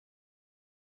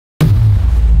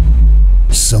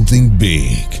Something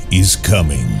big is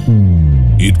coming.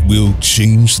 It will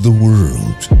change the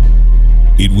world.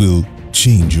 It will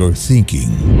change your thinking.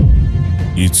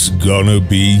 It's gonna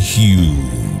be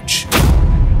huge.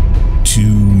 2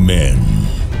 men,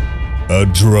 a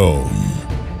drone,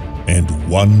 and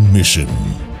 1 mission.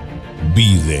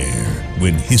 Be there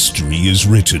when history is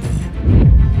written.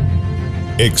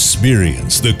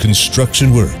 Experience the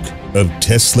construction work of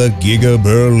Tesla Giga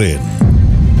Berlin.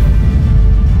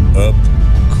 Up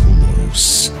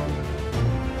close.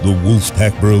 The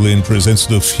Wolfpack Berlin presents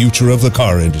the future of the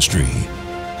car industry.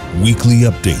 Weekly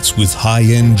updates with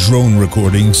high-end drone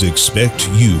recordings expect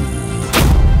you.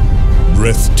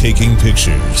 Breathtaking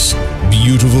pictures,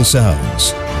 beautiful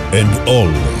sounds, and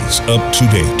always up to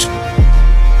date.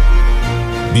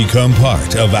 Become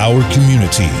part of our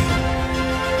community.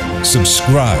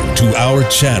 Subscribe to our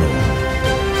channel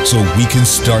so we can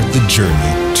start the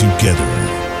journey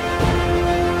together.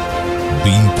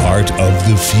 Be part of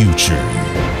the future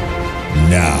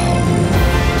now.